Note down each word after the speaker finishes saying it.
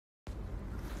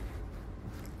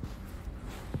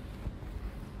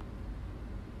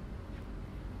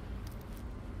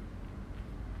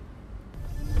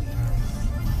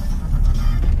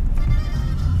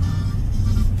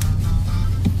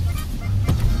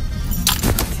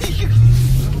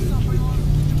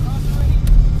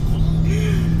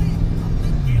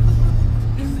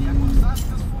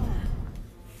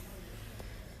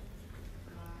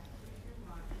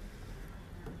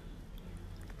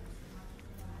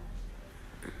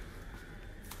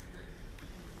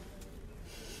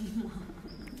Date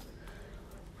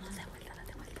vuelta,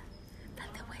 date vuelta.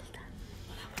 Date vuelta.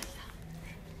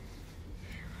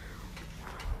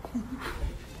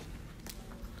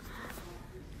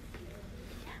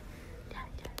 Ya.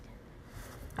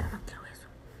 Yo no quiero eso.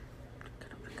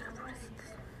 Quiero florecitas.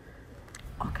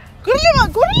 Ok. ¡Córrele, ma!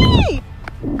 ¡Córrele!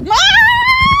 ¡No!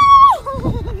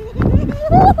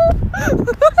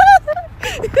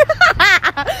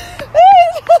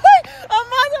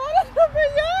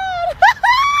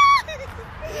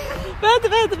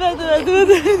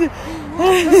 Vete.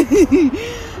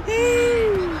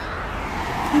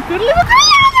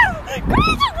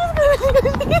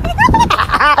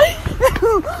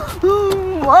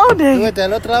 Córrele. Vete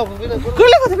al otro lado, mira.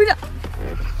 Mira.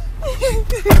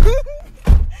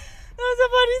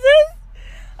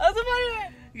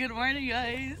 Good morning,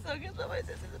 guys. So guess what my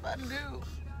sister's about to do?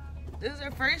 This is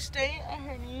her first day at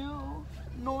her new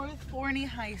North Forney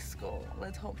High School.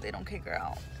 Let's hope they don't kick her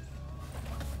out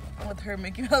with her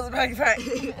Mickey Mouse backpack.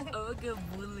 I'm a good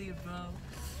bully, bro.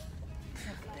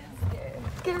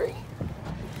 Scary.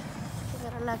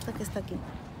 Agarra la acta que está aquí.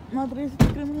 Madre, se te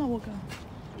crema en la boca.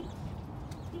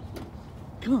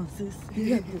 Come on, sis.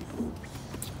 You got this.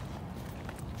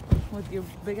 With your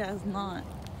big ass knot.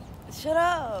 Shut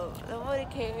up. Nobody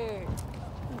cares.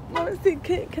 Honestly,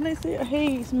 can I say,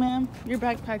 hey, ma'am, your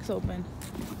backpack's open.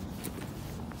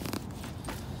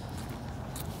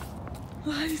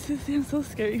 Oh, sissy, I'm so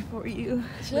scary for you.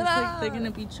 Shut Looks up. like they're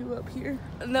gonna beat you up here.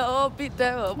 No, I'll beat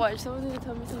them up. Watch, someone's gonna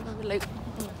tell me something. I'll be like,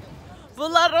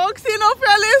 Pues la Roxy no fue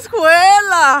a la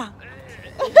escuela.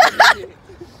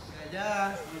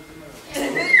 Ya.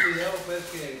 Cuidado, pues,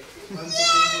 que cuánto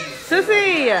tiempo.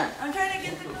 Sissy. I'm trying to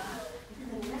get the...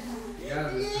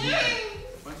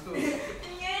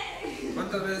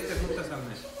 ¿Cuántas veces te juntas al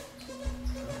mes?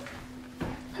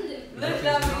 Look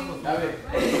at me.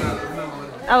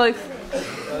 Alex.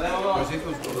 Los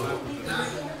hijos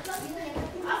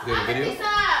 ¿del video?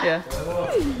 Yeah.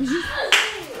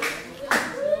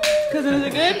 Cousin, is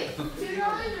it good?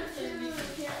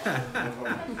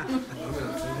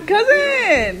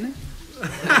 Cousin!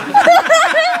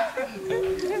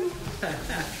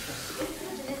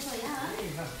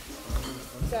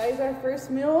 Guys, our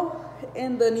first meal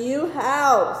in the new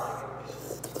house.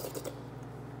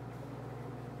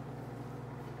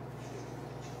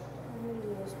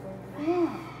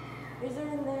 Is there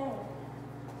in there?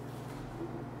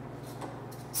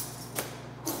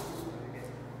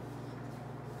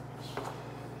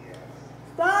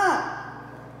 Stop!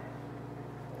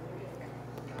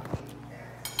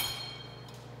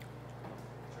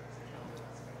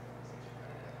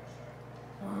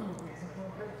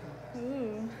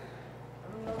 Ooh.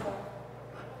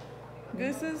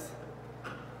 Gooses?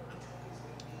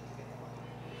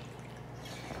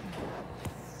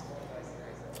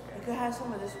 I could have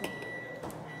some of this one.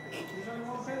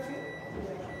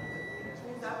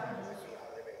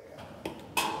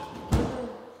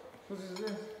 What is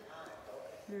this?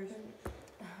 Yours.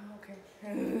 Okay.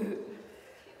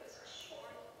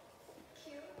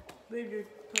 Leave your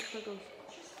tacos.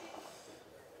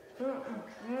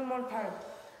 One more time.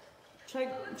 Check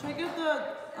if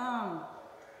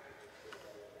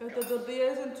the tortilla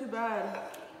isn't too bad.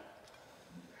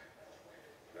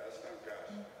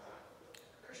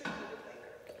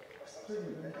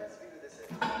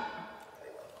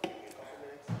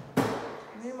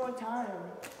 Need more time.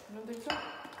 You don't think so?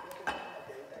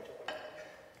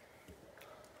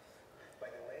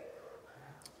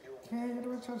 Okay, you gotta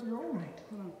recharge your own.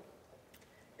 Hold on.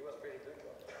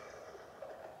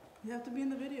 You have to be in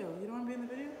the video. You don't want to be in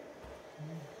the video?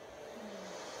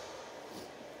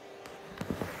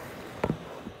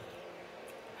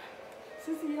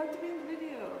 Sissy, you have to be in the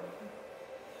video. A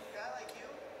guy like you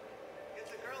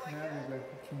gets a girl like that.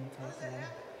 How does that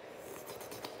happen?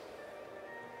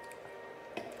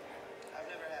 I've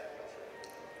never had it before.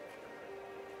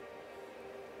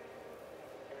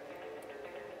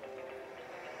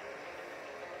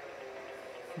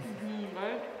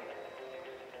 Right?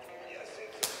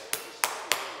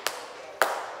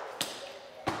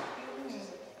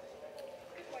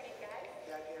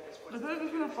 I feel like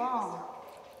it's gonna fall.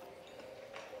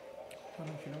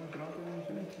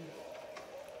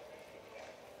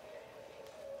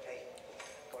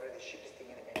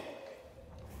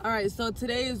 Alright, so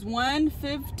today is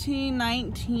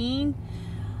 1/15/19.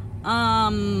 I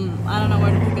don't know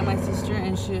where to pick up my sister,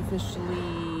 and she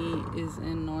officially is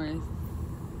in North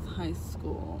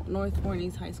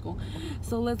Forney's High School.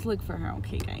 So let's look for her,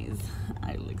 okay guys?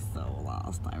 I look so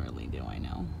lost, I really do, I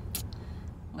know.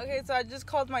 Okay, so I just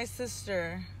called my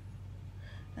sister,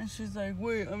 and she's like,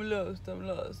 wait, I'm lost.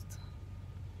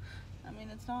 I mean,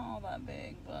 it's not all that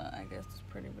big, but I guess it's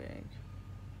pretty big.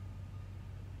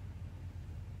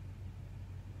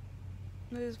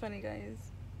 This is funny, guys.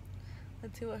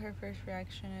 Let's see what her first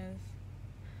reaction is.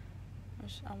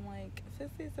 I'm like,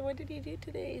 Sissy, so what did you do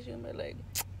today? She'll be like,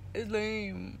 it's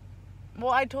lame.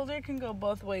 Well, I told her it can go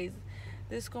both ways.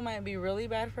 This school might be really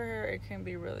bad for her, or it can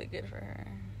be really good for her.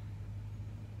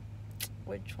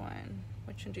 Which one?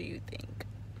 Which one do you think?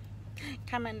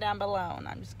 Comment down below. No,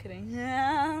 I'm just kidding.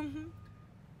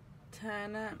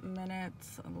 10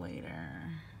 minutes later.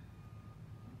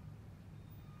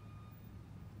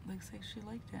 Looks like she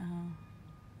liked it,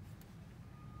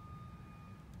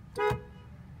 huh?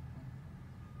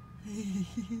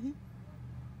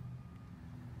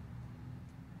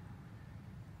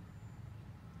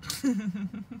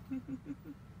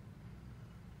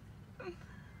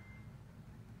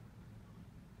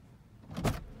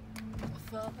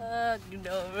 Fuck,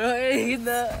 no, right?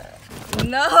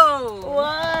 No.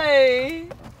 Why?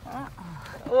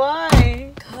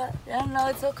 Why? God, I don't know.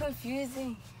 It's so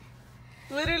confusing.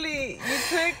 Literally, you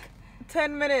took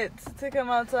 10 minutes to come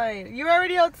outside. You're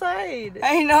already outside.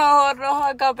 I know. I don't know how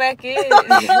I got back in.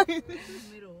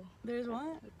 There's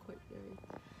what?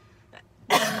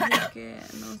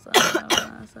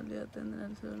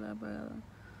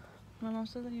 My mom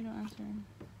said that you don't answer.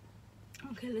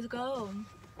 Okay, let's go.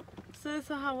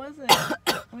 So how was it?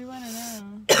 We want to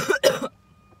know.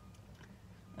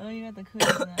 Oh, you got the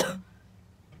cookies now.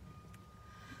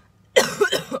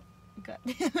 God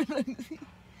damn it.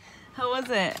 How was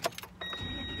it?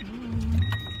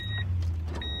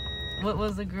 What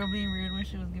was the girl being rude when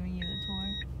she was giving you the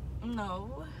tour?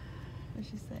 No.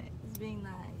 What'd she say? It's being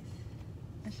nice.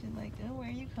 And she's like, oh, where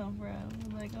you come from?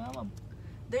 I'm like, oh,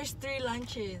 There's 3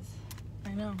 lunches.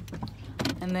 I know.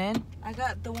 And then? I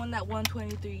got the one that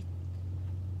 123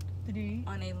 Did you eat?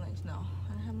 on A lunch. No,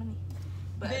 I don't have money.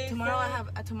 But They tomorrow said-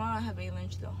 I have A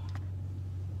lunch though.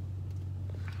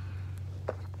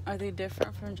 Are they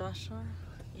different from Joshua?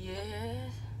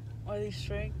 Yes. Are they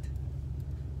strict?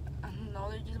 I don't know,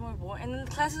 they're just more boring. And then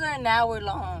the classes are an hour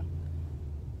long.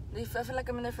 I feel like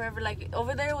I'm in there forever. Like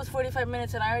over there it was 45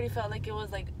 minutes, and I already felt like it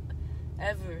was like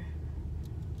ever.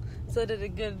 So did a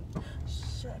good.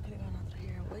 Shit, I could have gone out through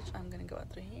here. Which I'm gonna go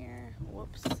out through here.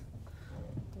 Whoops.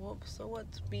 Whoops. So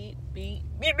what's beep beep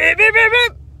beep beep beep beep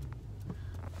beep?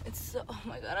 It's so. Oh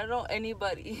my god, I don't know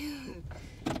anybody.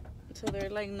 So they're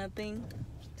like nothing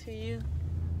to you.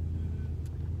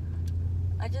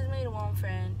 I just made one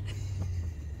friend.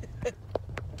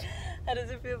 How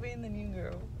does it feel being the new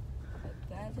girl?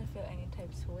 That doesn't feel any type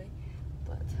of way,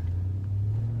 but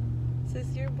Sis,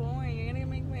 you're boring. You're gonna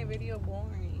make my video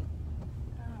boring.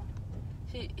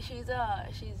 she's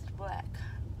black,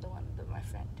 my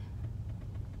friend.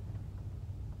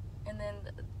 And then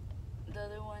the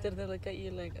other one. Did they look at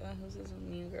you like, oh, who's this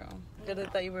new girl? Did they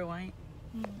thought you were white?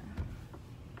 Yeah.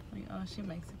 Like, oh, she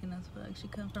Mexican as fuck. She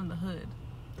come from the hood,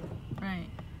 right?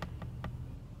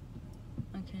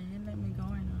 Okay, you let me go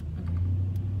or not? Okay.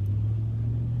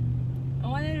 I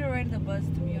wanted to ride the bus,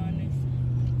 to be honest.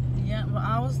 Yeah, but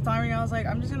I was sorry. I was like,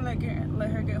 I'm just gonna let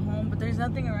her get home. But there's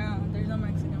nothing around. There's no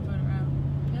Mexican food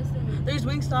around. Yes, there is. There's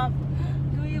Wingstop.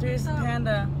 Can we There's Wingstop?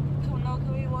 Panda. Can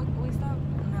we walk Wingstop?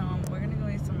 No, we're gonna go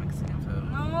eat some Mexican food.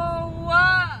 No,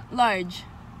 what? Large.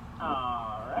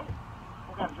 Alright.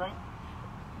 What kind of drink?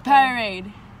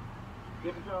 Powerade.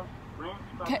 Give it to us. Ranch,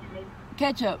 Ke- spicy maybe?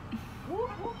 Ketchup.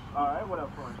 Alright, what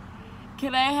else for us?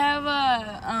 Can I have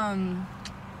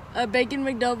a bacon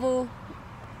McDouble?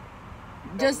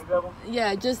 Just McDouble?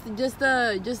 yeah, just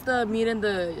the meat and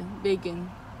the bacon.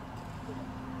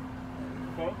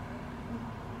 Okay.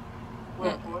 What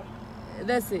else for us?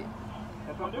 That's it.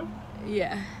 That's gonna do?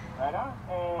 Yeah. Right on.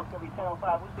 And it's gonna be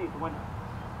 10:05. We'll see you at the window.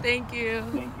 Thank you.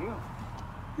 Thank you.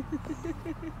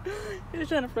 You're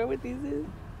trying to flirt with these dudes?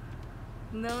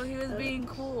 No, he was being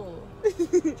cool. I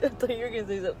thought you were gonna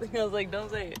say something. I was like, don't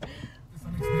say it.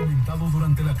 Han experimentado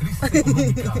durante la crisis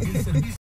económica el servicio